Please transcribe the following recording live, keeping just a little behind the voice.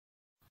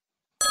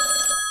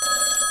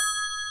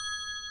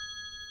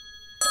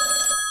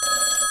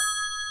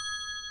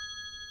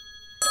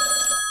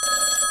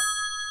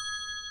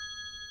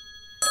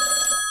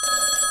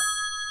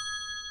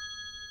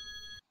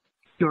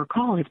Your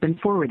call has been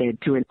forwarded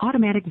to an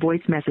automatic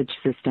voice message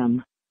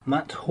system.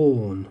 Matt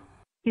Horn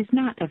is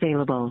not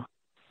available.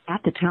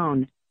 At the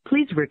tone,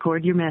 please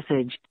record your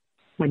message.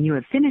 When you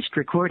have finished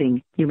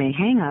recording, you may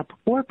hang up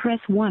or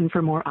press 1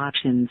 for more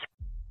options.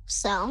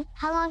 So,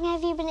 how long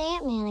have you been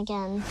Ant-Man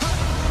again?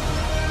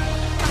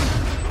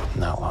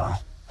 Not long.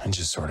 It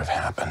just sort of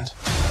happened.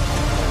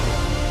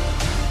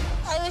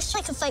 I wish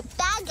I could fight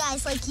bad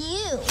guys like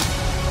you.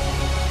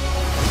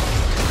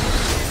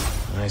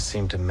 I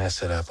seem to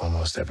mess it up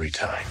almost every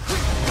time. Hey,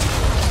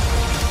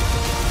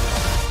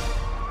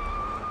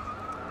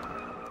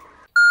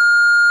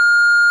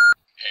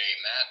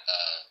 Matt,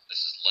 this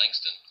is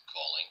Langston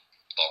calling.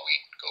 Thought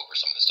we'd go over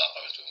some of the stuff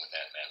I was doing with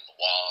Ant-Man and the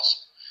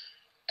Wasp.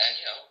 And,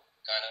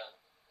 kind of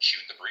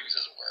shoot the breeze,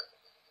 as it were.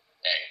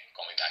 Hey,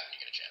 call me back when you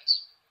get a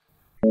chance.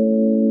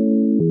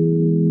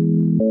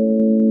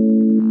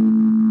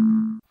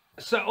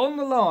 So on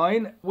the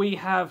line, we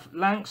have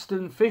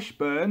Langston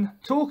Fishburne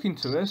talking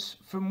to us.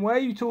 From where are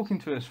you talking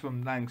to us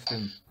from,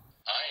 Langston?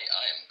 I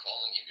am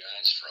calling you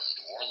guys from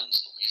New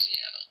Orleans,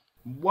 Louisiana.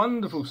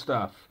 Wonderful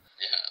stuff.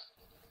 Yeah.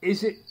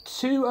 Is it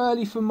too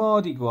early for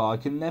Mardi Gras? I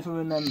can never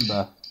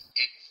remember.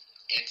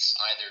 It's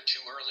either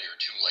too early or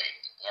too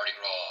late. Mardi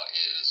Gras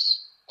is,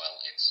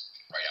 it's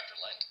right after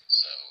Lent,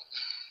 so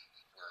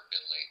we're a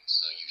bit late.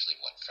 So usually,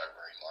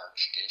 February,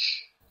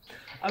 March-ish?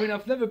 I mean,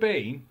 I've never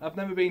been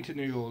to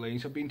New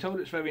Orleans. I've been told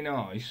it's very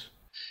nice.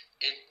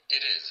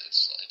 It is.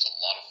 It's a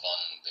lot of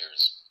fun.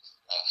 There's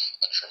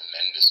a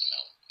tremendous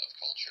amount of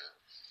culture.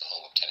 The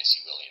home of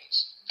Tennessee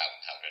Williams. How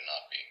could it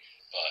not be?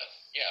 But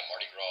yeah,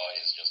 Mardi Gras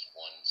is just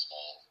one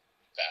small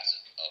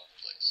facet of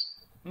the place.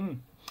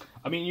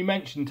 I mean, you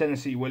mentioned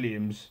Tennessee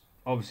Williams,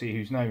 obviously,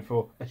 who's known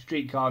for A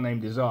Streetcar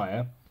Named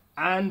Desire,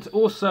 and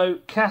also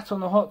Cat on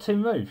the Hot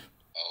Tin Roof.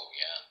 Oh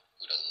yeah,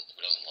 who doesn't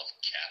love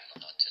Cat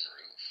on the Hot Tin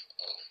Roof?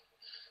 Oh,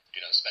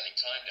 spending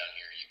time down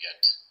here, you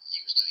get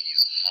used to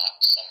these hot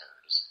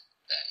summers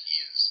that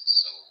he is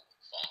so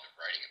fond of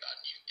writing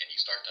about, and you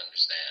start to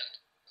understand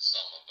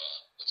some of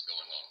what's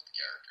going on with the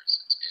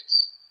characters.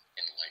 It's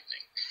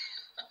enlightening.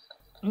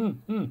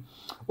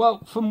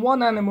 Well, from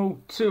one animal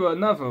to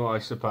another, I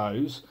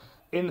suppose.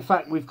 In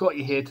fact, we've got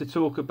you here to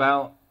talk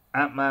about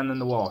Ant-Man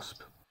and the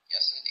Wasp.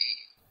 Yes,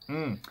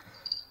 indeed.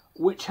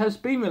 Which has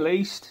been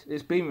released.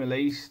 It's been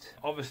released.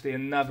 Obviously,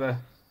 another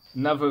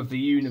of the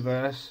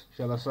universe,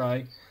 shall I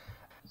say.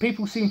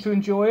 People seem to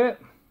enjoy it.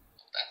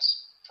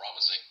 That's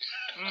promising.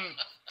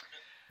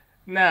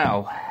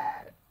 Now,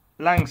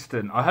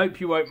 Langston, I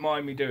hope you won't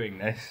mind me doing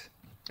this,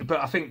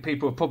 but I think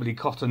people have probably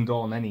cottoned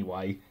on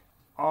anyway.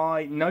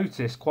 I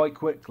noticed quite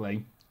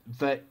quickly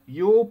that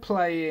you're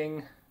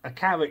playing a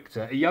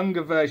character, a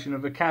younger version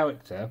of a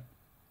character,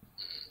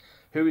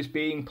 who is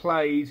being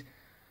played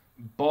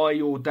by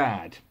your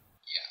dad.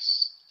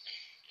 Yes.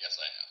 Yes,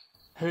 I am.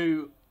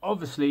 Who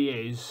obviously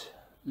is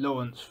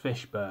Laurence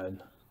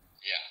Fishburne.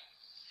 Yeah.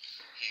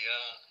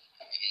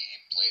 He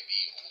played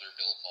the older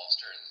Bill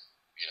Foster, and,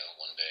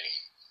 one day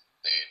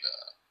they'd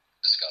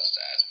discussed,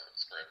 as per the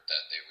script,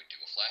 that they would do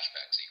a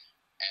flashback scene.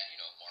 And,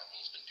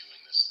 Marvel's been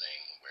doing this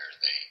thing where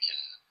they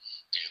can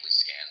digitally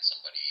scan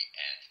somebody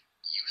and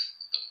youth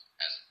them,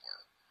 as it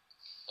were.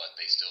 But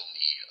they still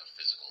need a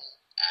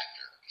physical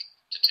actor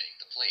to take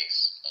the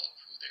place of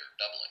who they're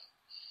doubling.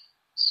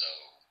 So,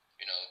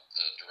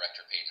 the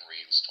director, Peyton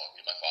Reed, was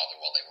talking to my father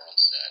while they were on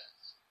set,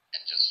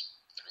 and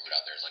just threw it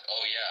out there. It's like,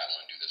 oh yeah, I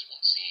want to do this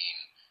one scene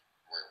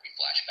where we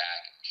flash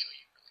back and we show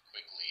you really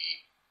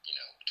quickly,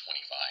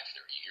 25,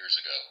 30 years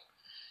ago.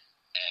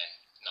 And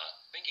not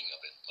thinking of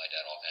it, my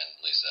dad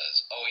offhandedly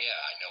says, oh yeah,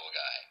 I know a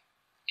guy.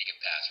 He can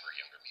pass for a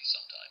younger me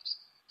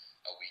sometimes.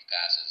 A week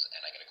passes,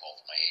 and I get a call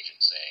from my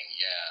agent saying,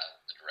 yeah,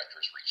 the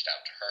director has reached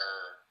out to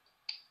her.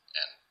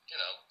 And,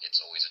 it's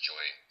always a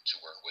joy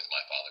to work with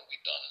my father.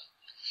 We've done,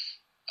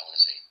 I want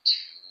to say,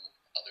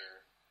 3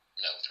 other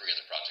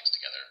projects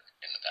together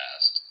in the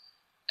past.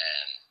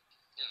 And,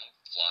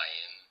 fly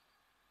in,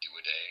 do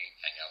a day,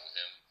 hang out with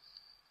him,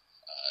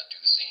 do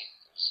the scene.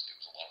 It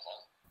was a lot of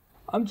fun.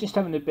 I'm just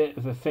having a bit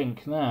of a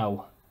think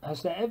now.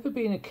 Has there ever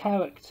been a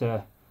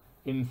character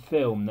in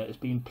film that has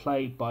been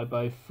played by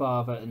both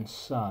father and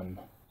son?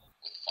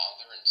 With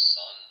father and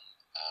son?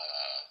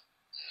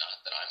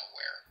 Not that I'm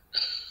aware.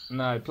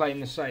 No,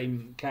 playing the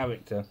same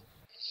character.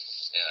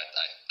 Yeah,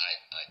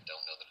 I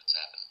don't know that it's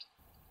happened.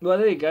 Well,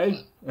 there you go.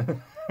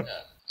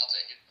 Yeah, I'll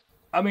take it.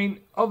 I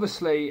mean,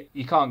 obviously,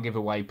 you can't give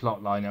away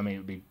plotline. I mean, it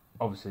would be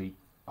obviously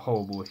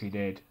horrible if you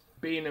did.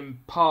 Being a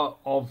part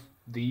of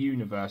the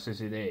universe as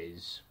it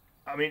is,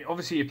 I mean,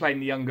 obviously you're playing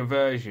the younger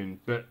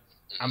version, but,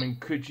 I mean,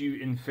 could you,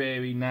 in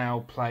theory, now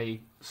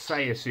play,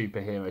 say, a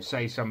superhero,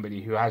 say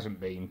somebody who hasn't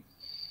been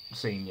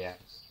seen yet?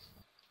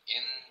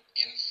 In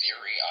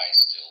theory, I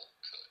still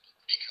could,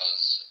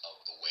 because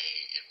of the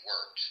way it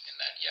worked, in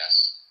that,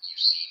 yes, you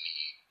see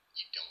me,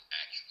 you don't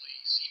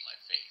actually see my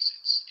face.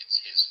 It's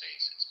his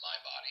face, it's my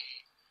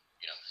body.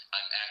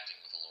 I'm acting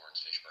with a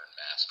Laurence Fishburne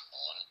mask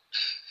on,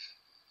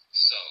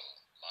 so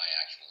my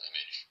actual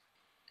image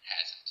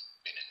hasn't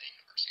been in the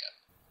universe yet.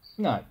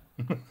 No.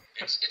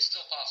 It's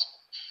still possible.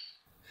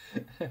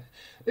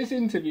 This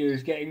interview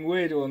is getting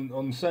weird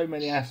on so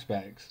many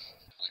aspects.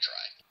 We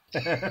try.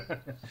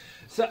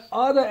 So,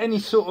 are there any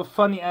sort of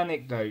funny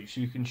anecdotes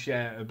you can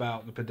share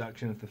about the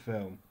production of the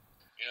film?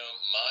 You know,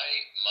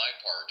 my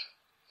part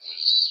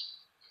was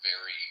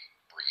very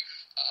brief.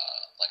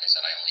 Like I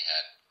said, I only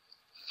had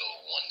the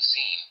one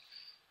scene,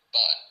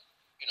 but,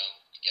 you know,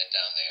 you get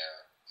down there,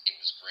 it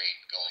was great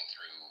going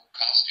through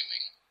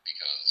costuming,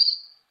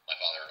 because my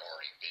father had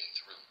already been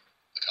through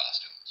the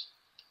costumes.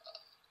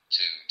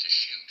 To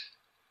shoot,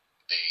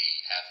 they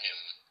have him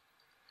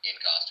in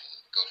costume,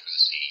 go through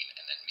the scene,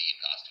 and then me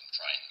in costume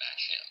try and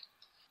match him.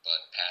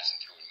 But passing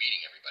through and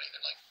meeting everybody,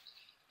 they're like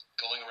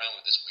going around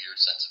with this weird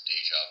sense of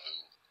deja vu.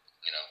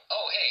 You know,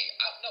 oh, hey,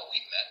 no,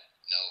 we've met.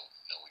 No,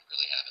 we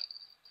really haven't.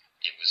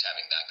 It was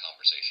having that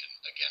conversation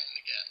again and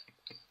again.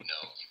 No,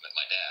 you've met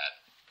my dad.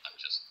 I'm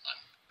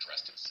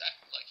dressed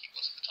exactly like he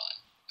was at the time.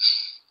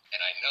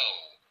 And I know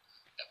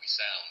that we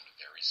sound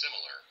very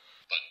similar,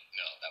 but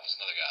no, that was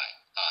another guy.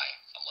 Hi,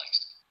 I'm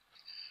Langston.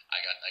 I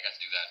got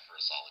to do that for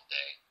a solid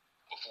day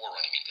before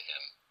running into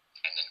him,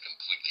 and then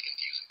completely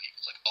confusing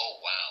people. It's like,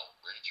 oh wow,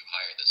 where did you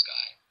hire this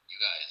guy?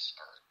 You guys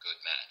are a good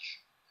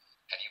match.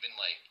 Have you been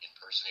like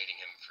impersonating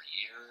him for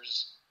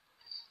years?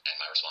 And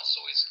my response is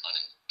always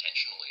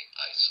unintentionally,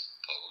 I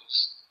suppose.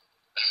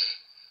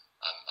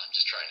 I'm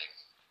just trying to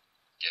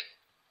get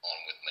on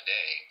with my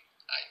day.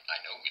 I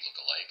know we look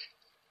alike.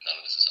 None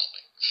of this is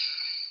helping.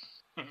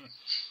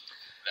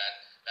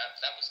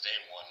 That was day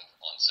one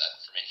on set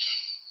for me.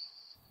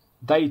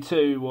 Day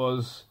two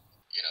was...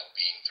 You know,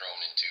 being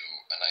thrown into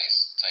a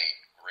nice, tight,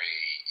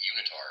 gray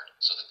unitard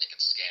so that they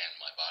could scan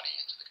my body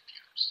into the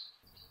computers.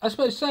 I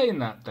suppose saying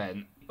that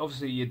then,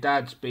 obviously your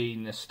dad's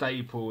been a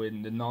staple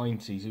in the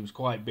 90s. He was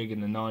quite big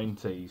in the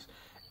 90s.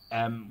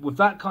 With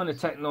that kind of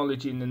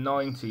technology in the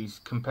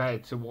 90s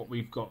compared to what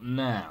we've got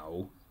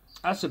now,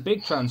 that's a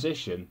big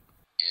transition.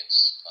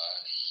 It's a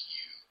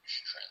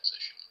huge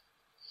transition.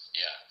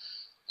 Yeah.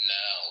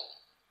 Now,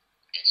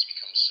 it's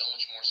become so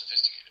much more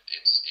sophisticated.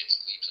 It's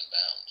leaps and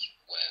bounds.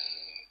 When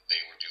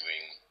they were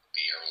doing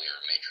the earlier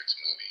Matrix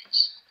movies,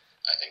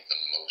 I think the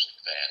most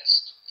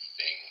advanced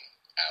thing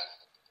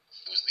out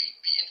was the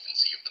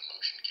infancy of the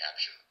motion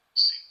capture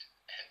suit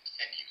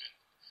and unit.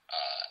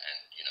 And,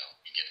 you know,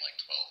 you get like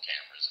 12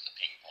 cameras and the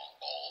ping pong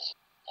balls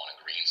on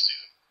a green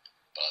suit.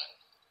 But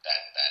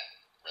that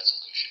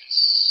resolution is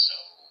so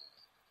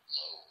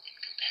low in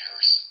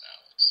comparison now.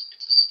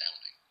 It's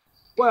astounding.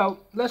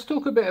 Well, let's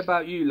talk a bit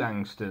about you,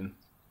 Langston.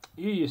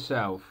 You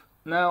yourself.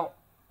 Now,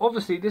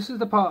 obviously, this is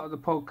the part of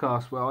the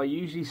podcast where I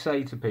usually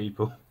say to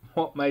people,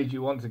 what made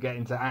you want to get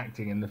into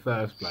acting in the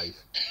first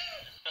place?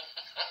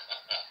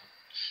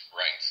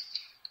 Right.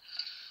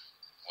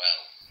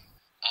 Well,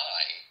 I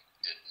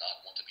did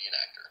not want to be an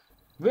actor.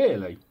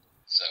 Really?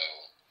 So,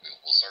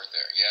 we'll start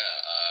there. Yeah,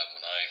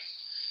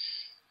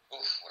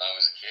 when I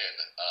was a kid,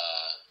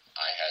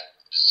 I had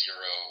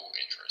zero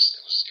interest.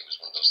 It was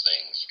one of those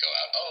things, you go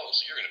out, oh,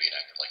 so you're going to be an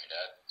actor like your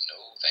dad? No,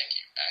 thank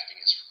you.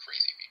 Acting is for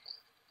crazy people.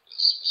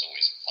 Was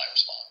always my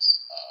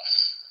response.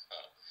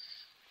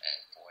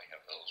 And boy,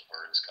 have those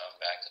words come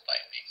back to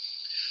bite me.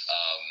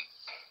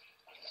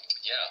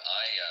 Yeah,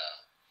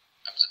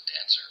 I was a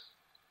dancer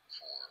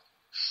for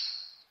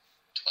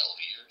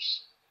 12 years,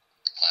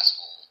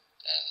 classical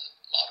and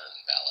modern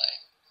ballet.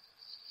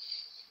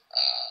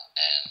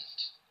 And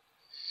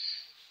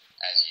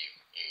as you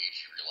age,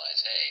 you realize,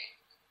 hey,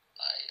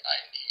 I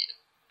need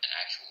an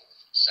actual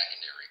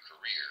secondary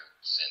career,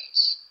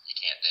 since you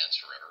can't dance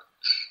forever.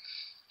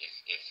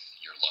 If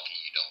you're lucky,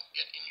 you don't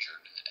get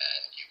injured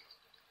and you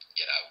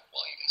get out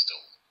while you can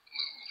still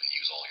move and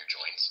use all your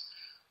joints.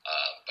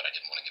 But I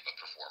didn't want to give up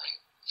performing,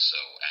 so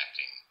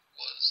acting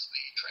was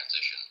the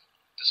transition,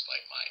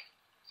 despite my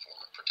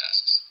former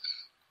protests.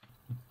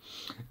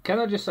 Can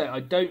I just say,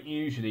 I don't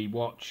usually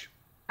watch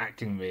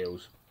acting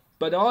reels,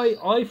 but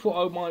I thought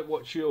I might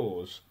watch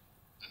yours.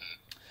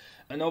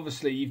 And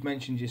obviously, you've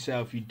mentioned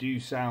yourself, you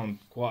do sound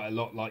quite a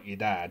lot like your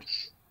dad.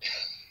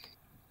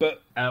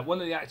 But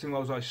one of the acting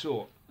roles I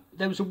saw,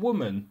 there was a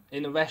woman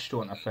in a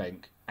restaurant, I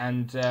think,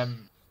 and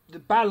the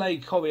ballet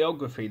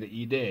choreography that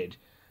you did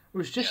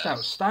was just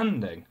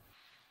outstanding.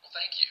 Well,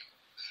 thank you.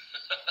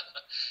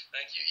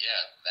 Thank you.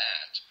 Yeah,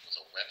 that was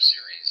a web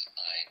series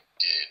I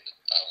did.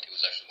 It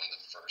was actually one of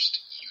the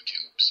first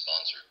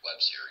YouTube-sponsored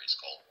web series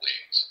called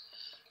Wigs,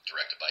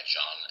 directed by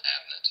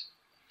John-Kamen.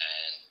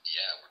 And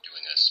yeah, we're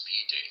doing a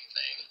speed dating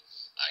thing.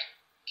 I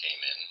came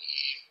in,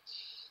 he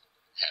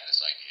had this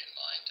idea in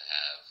mind to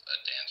have a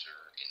dancer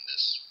in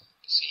this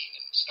scene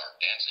and start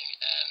dancing,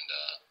 and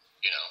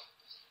you know,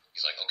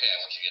 he's like, okay, I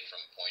want you to get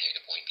from point A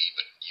to point B,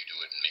 but you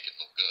do it and make it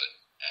look good.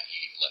 And he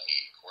let me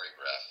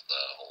choreograph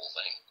the whole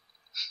thing,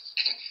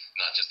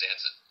 not just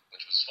dance it,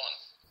 which was fun.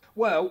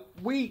 Well,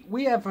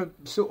 we have a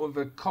sort of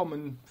a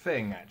common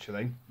thing,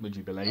 actually, would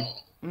you believe?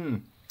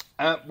 Oh.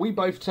 We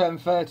both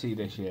turned 30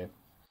 this year.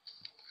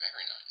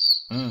 Very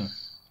nice.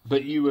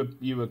 But you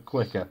were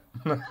quicker.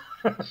 Well,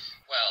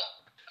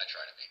 I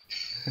try to be.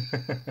 I'm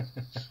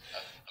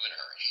in a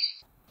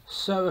hurry.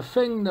 So a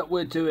thing that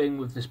we're doing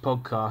with this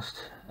podcast,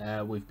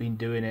 we've been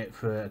doing it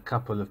for a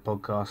couple of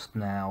podcasts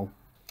now,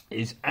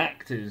 is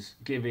actors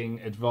giving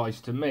advice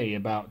to me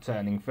about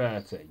turning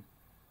 30.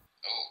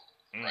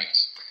 Oh, right.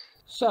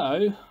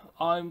 So,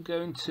 I'm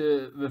going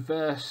to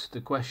reverse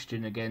the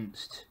question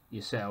against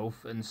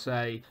yourself and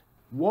say,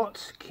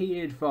 what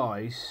key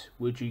advice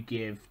would you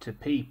give to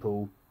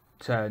people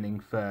turning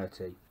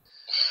 30?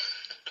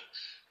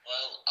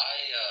 Well,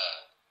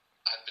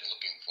 I've been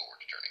looking forward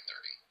to turning 30.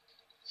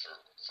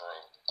 For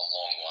a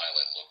long while,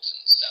 it looked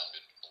and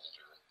sounded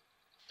older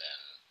than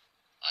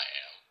I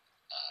am.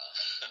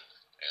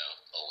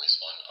 Always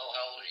fun. Oh,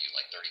 how old are you?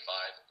 Like 35?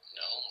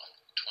 No, I'm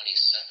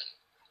 27.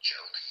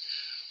 Joke.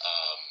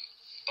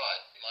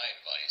 But my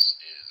advice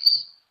is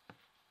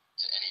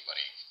to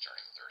anybody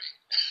turning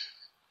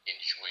 30,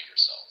 enjoy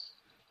yourself.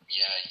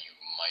 Yeah, you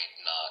might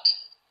not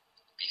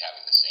be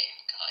having the same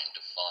kind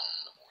of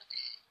fun or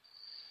the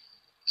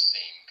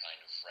same kind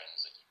of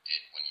friends that you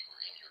did when you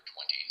were in your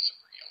 20s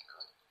or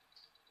younger,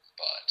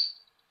 but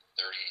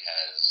 30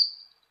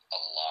 has a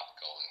lot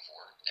going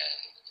for it,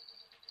 and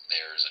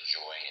there's a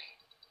joy in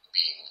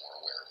being more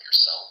aware of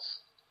yourself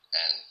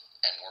and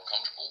more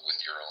comfortable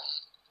with your own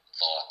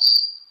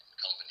thoughts and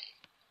company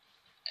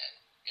and,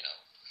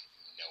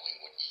 knowing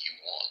what you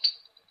want.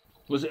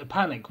 Was it a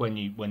panic when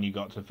you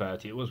got to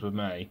 30? It was with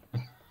me.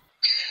 It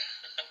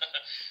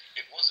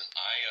wasn't.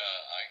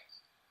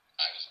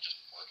 I was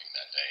just working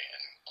that day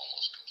and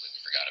almost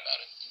completely forgot about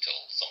it until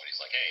somebody's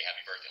like, "Hey,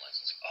 happy birthday, Langston."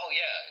 I was like, "Oh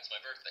yeah, it's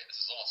my birthday.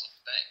 This is awesome.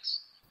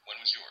 Thanks." When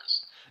was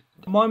yours?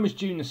 Mine was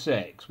June the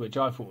 6th, which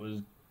I thought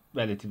was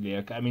relatively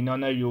okay. I mean, I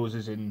know yours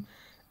is in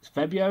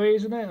February,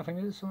 isn't it? I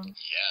think it's something.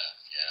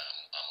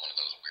 Yeah. I'm one of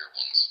those weird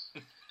ones.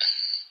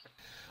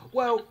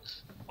 Well,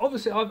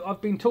 obviously,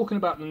 I've been talking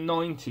about the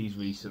 90s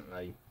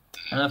recently,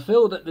 and I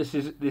feel that this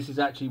is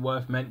actually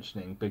worth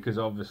mentioning because,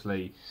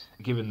 obviously,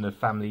 given the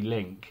family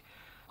link,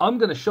 I'm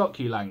going to shock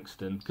you,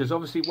 Langston, because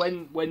obviously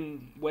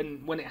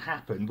when it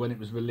happened, when it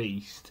was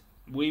released,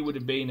 we would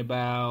have been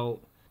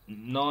about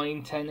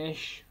 9,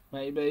 10-ish,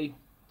 maybe.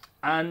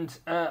 And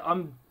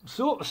I'm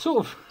sort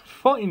of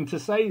fighting to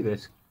say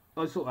this.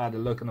 I sort of had a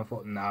look and I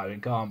thought, no,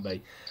 it can't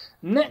be.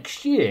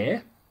 Next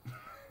year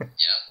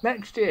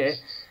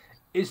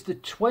is the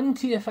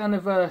 20th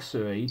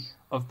anniversary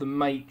of The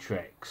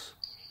Matrix.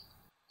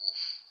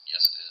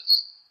 Yes, it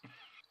is.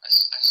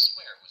 I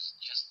swear it was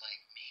just like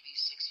maybe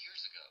 6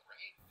 years ago,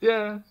 right?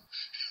 Yeah.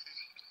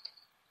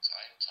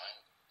 Time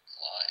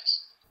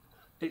flies.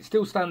 It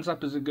still stands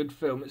up as a good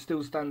film. It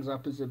still stands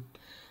up as a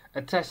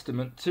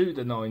testament to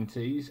the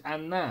 90s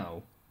and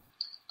now.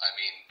 I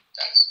mean,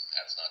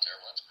 that's not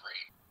terrible. That's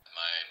great.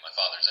 My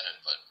father's in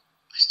it, but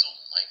I still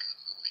like the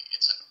movie.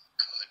 It's a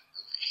good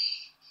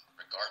movie,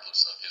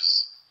 regardless of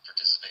his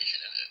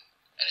participation in it.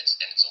 And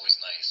it's always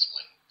nice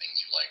when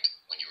things you liked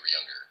when you were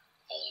younger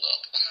hold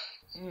up.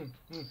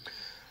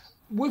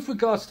 With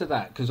regards to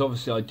that, because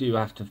obviously I do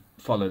have to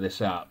follow this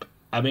up.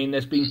 I mean,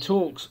 there's been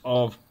talks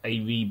of a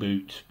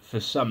reboot for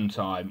some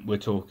time. We're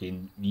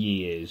talking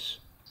years.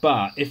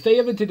 But if they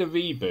ever did a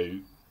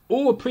reboot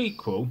or a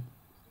prequel,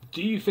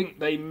 do you think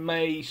they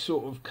may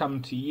sort of come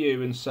to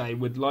you and say,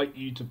 we'd like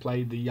you to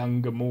play the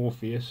younger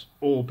Morpheus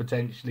or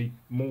potentially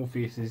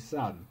Morpheus'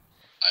 son?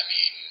 I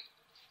mean,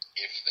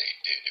 if they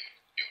did, it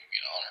would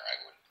be an honor.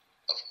 I would,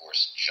 of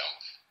course,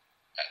 jump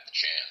at the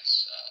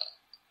chance,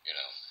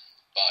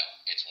 But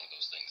it's one of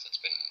those things that's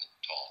been in the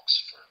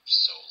talks for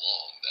so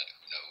long that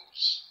who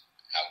knows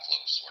how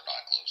close or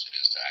not close it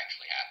is to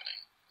actually happening.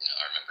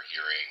 I remember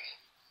hearing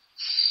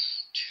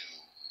 2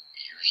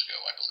 years ago,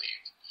 I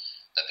believe,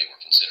 that they were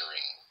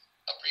considering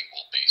a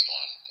prequel based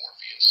on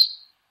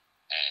Morpheus,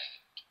 and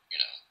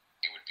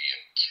it would be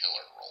a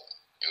killer role.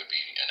 It would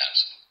be an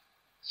absolute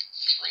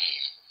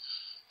dream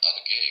of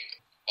a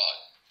gig.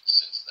 But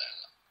since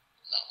then,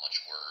 not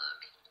much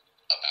word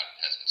about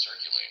it has been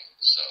circulating.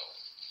 So,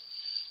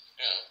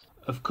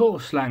 Of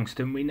course,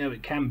 Langston, we know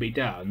it can be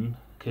done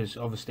because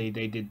obviously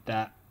they did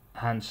that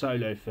Han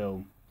Solo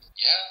film.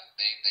 Yeah,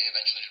 they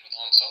eventually did with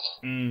Han Solo.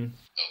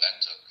 Though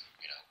that took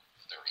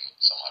 30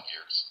 some odd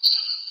years.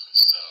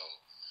 So,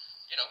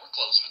 we're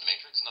close with The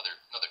Matrix.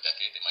 Another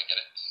decade, they might get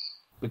it.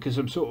 Because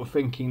I'm sort of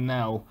thinking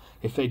now,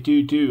 if they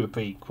do a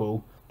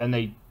prequel and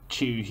they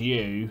choose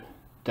you,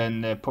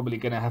 then they're probably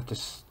going to have to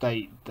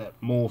state that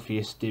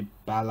Morpheus did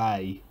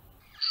ballet.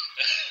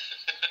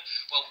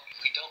 Well,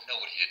 we don't know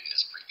what he did in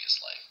his previous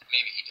life.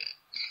 Maybe he did.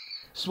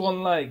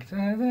 Swan Lake.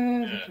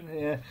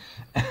 Yeah.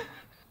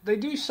 They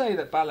do say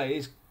that ballet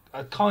is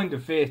a kind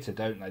of theatre,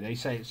 don't they? They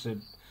say it's a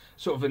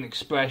sort of an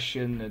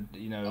expression, a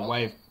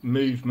way of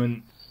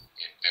movement.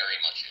 It very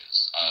much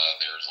is.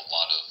 There's a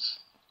lot of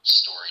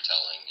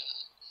storytelling and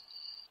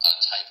a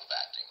type of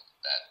acting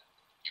that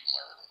you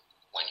learn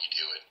when you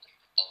do it.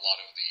 A lot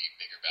of the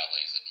bigger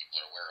ballets that people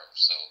are aware of,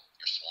 so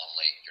your Swan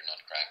Lake, your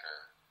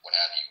Nutcracker, what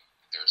have you,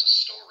 there's a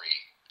story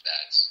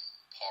that's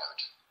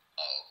part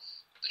of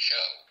the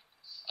show.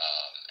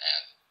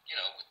 And,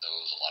 with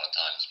those, a lot of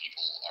times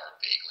people are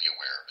vaguely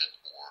aware of it,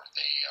 or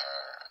they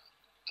are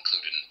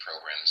included in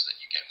programs that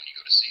you get when you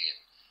go to see it.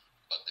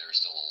 But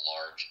there's still a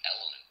large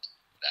element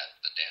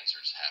that the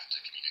dancers have to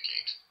communicate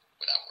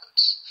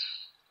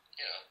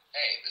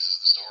hey, this is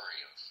the story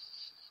of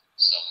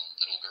some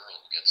little girl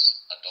who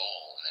gets a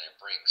doll and then it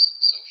breaks,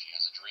 so she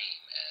has a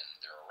dream, and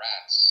there are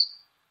rats.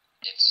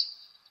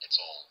 It's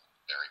all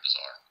very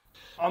bizarre.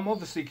 I'm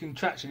obviously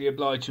contractually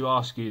obliged to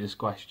ask you this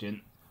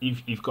question.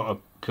 You've got a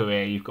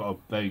career, you've got a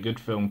very good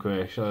film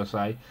career, shall I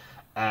say,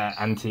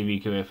 and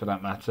TV career for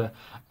that matter.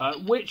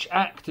 Which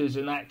actors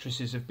and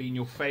actresses have been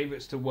your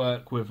favourites to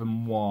work with,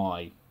 and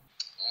why?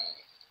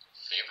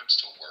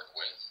 Favorites to work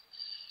with?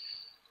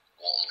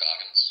 Walton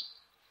Goggins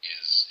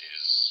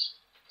is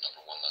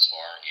number one thus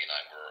far. He and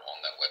I were on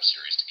that web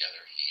series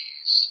together.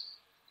 He's,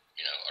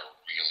 a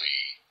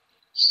really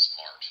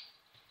smart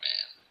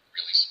man,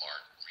 really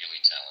smart, really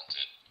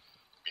talented,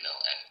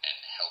 and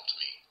helped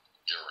me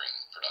during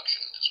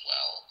production as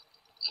well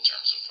in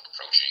terms of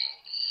approaching,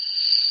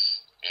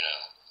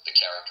 the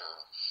character.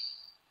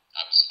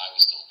 I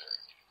was still very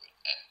new to it,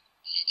 and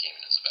he came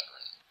in as a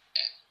veteran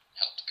and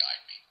helped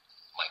guide me.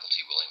 Michael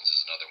T. Williams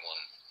is another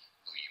one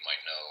who you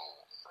might know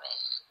from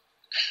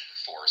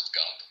Forrest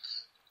Gump.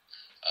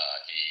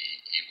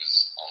 He was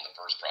on the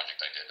first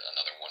project I did,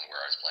 another one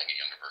where I was playing a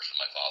younger version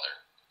of my father,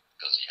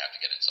 because you have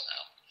to get it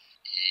somehow.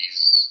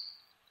 He's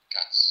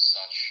got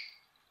such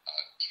a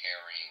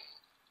caring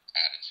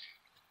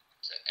attitude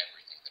to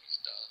everything that he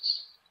does.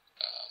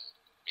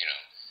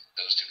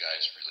 Those two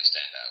guys really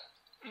stand out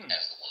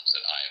as the ones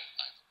that I've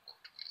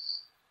worked with.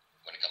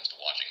 When it comes to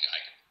watching,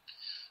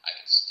 I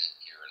can sit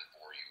here and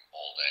bore you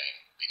all day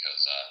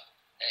because,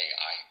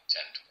 I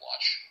tend to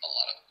watch a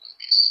lot of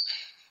movies.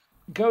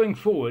 Going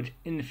forward,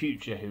 in the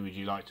future, who would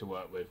you like to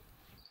work with?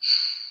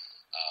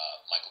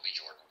 Michael B.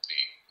 Jordan would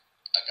be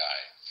a guy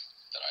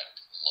that I'd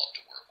love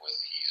to work with.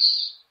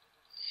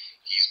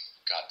 He's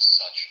got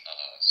such a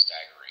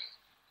staggering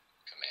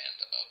command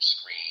of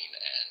screen,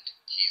 and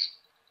he's,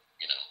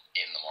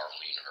 in the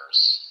Marvel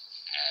Universe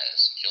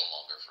as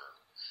Killmonger for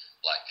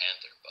Black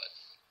Panther, but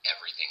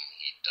everything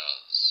he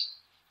does,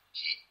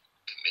 he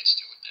commits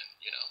to it, and,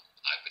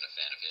 I've been a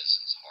fan of his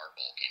since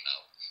Hardball came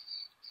out.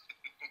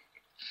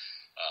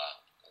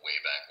 Way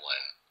back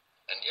when.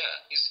 And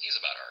yeah, he's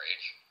about our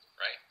age,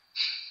 right?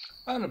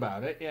 And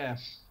about it, yeah.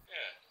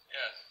 Yeah.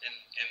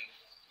 In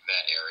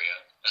that area,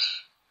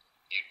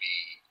 it'd be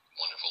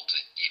wonderful to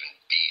even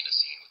be in a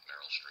scene with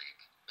Meryl Streep.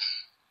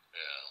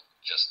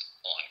 Just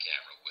on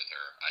camera with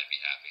her, I'd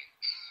be happy.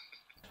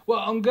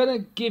 Well, I'm going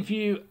to give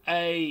you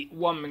a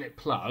 1 minute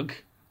plug,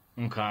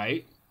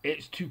 okay?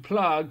 It's to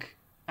plug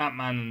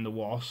Ant-Man and the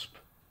Wasp,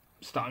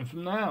 starting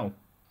from now.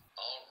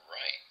 All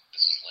right.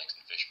 This is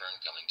Langston Fishburne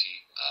coming to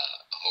you,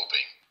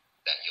 hoping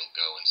that you'll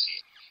go and see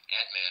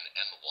Ant-Man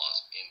and the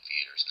Wasp in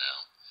theaters now.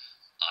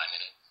 I'm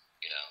in it,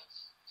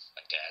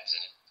 my dad's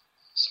in it.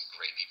 Some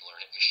great people are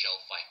in it. Michelle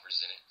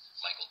Pfeiffer's in it.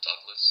 Michael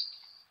Douglas.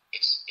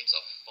 It's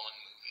a fun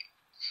movie.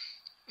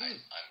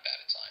 I'm bad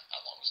at time.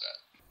 How long was that?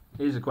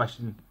 Here's a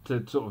question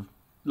to sort of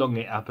long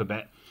it up a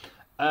bit.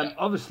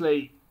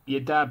 Obviously,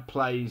 your dad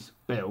plays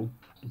Bill.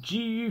 Do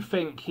you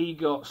think he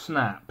got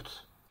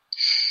snapped?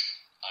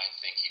 I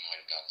think he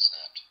might have gotten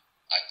snapped.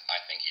 I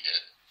think he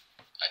did.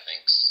 I think,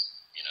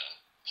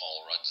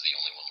 Paul Rudd's the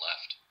only one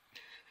left.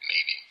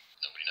 Maybe.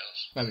 Nobody knows.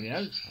 Nobody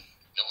knows.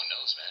 No one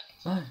knows,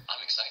 man.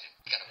 I'm excited.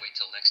 Gotta wait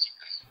till next year.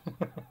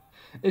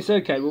 It's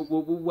okay.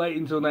 We'll wait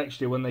until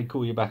next year when they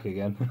call you back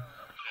again. Yeah.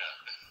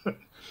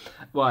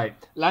 Right.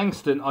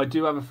 Langston, I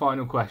do have a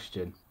final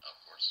question.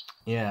 Of course.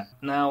 Yeah.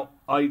 Now,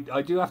 I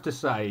do have to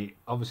say,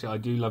 obviously, I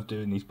do love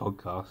doing these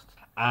podcasts.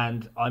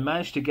 And I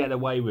managed to get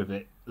away with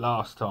it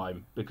last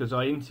time because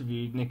I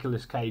interviewed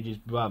Nicolas Cage's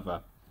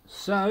brother.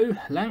 So,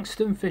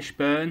 Langston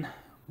Fishburne,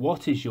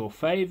 what is your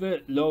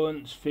favourite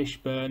Laurence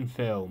Fishburne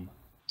film?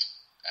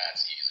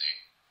 That's easy.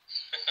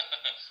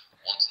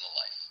 Once in a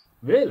Life.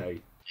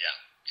 Really? Yeah.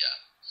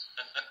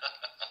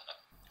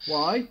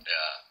 Why?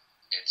 Yeah.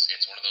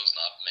 It's one of those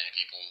not many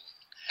people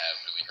have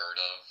really heard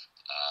of.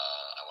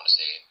 I want to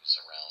say it was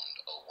around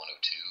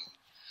 0102.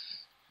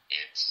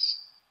 It's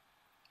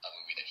a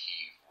movie that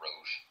he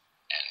wrote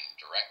and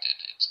directed.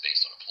 It's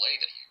based on a play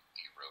that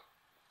he wrote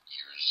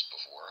years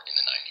before in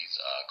the 90s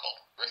called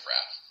Riff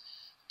Raff.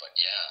 But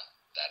yeah,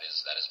 that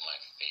is my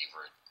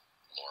favorite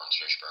Laurence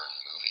Fishburne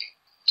movie,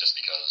 just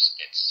because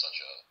it's such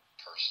a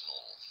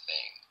personal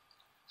thing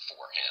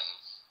for him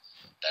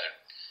that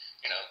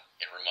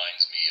it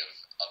reminds me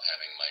of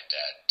having my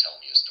dad tell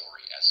me a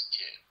story as a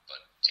kid, but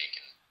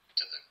taken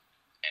to the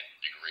nth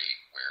degree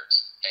where it's,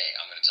 hey,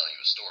 I'm going to tell you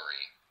a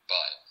story,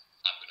 but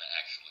I'm going to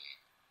actually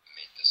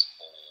make this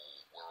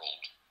whole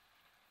world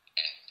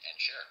and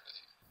share it with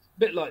you.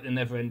 Bit like the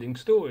never-ending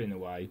story in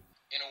a way.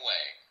 In a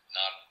way,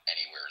 not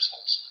anywhere as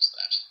wholesome as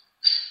that.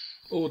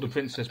 Or The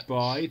Princess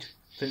Bride.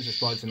 Princess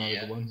Bride's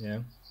another good one,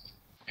 yeah.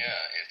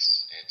 Yeah,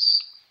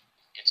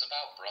 it's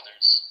about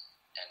brothers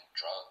and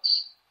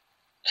drugs.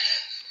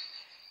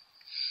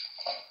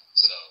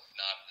 So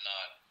not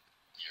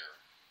your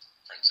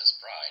Princess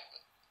Bride,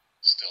 but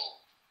still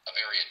a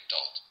very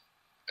adult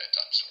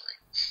bedtime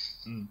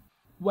story.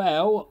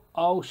 Well,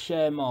 I'll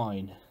share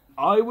mine.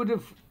 I would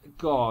have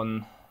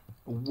gone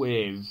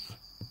with...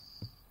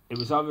 It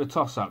was either a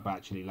toss-up,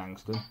 actually,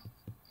 Langston.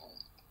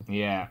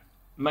 Yeah.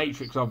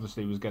 Matrix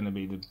obviously was going to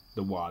be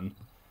the one.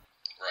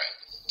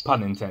 Right.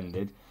 Pun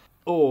intended.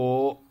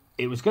 Or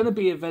it was going to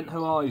be Event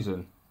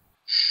Horizon.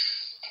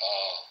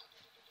 Oh,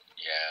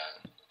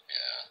 yeah.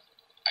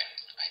 I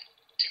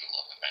do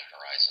love Event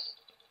Horizon.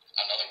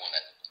 Another one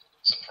that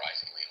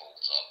surprisingly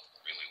holds up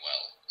really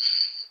well.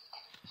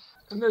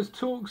 And there's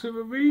talks of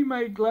a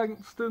remake,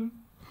 Langston.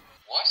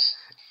 What?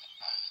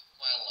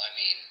 Well, I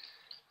mean,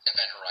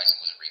 Event Horizon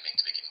was a remake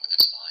to begin with.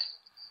 It's fine.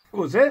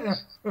 Was it?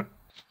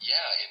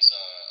 Yeah, it's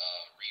a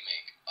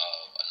remake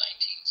of a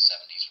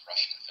 1970s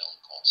Russian film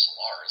called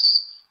Solaris,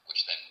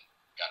 which then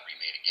got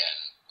remade again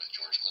with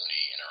George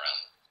Clooney in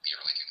around the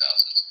early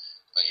 2000s.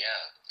 But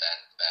yeah,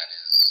 that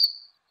is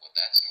what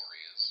that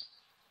story is.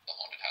 The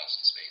haunted house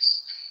in space.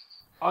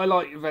 I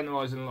like Event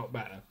Horizon a lot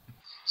better.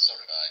 So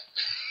did I.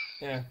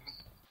 Yeah.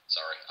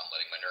 Sorry, I'm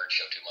letting my nerd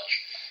show too much.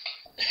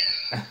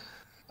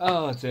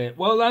 Oh, that's it.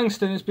 Well,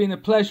 Langston, it's been a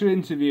pleasure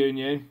interviewing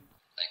you.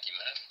 Thank you,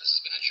 Matt. This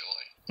has been a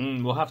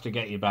joy. We'll have to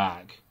get you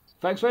back.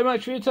 Thanks very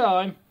much for your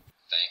time.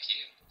 Thank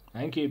you.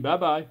 Thank you.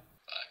 Bye-bye.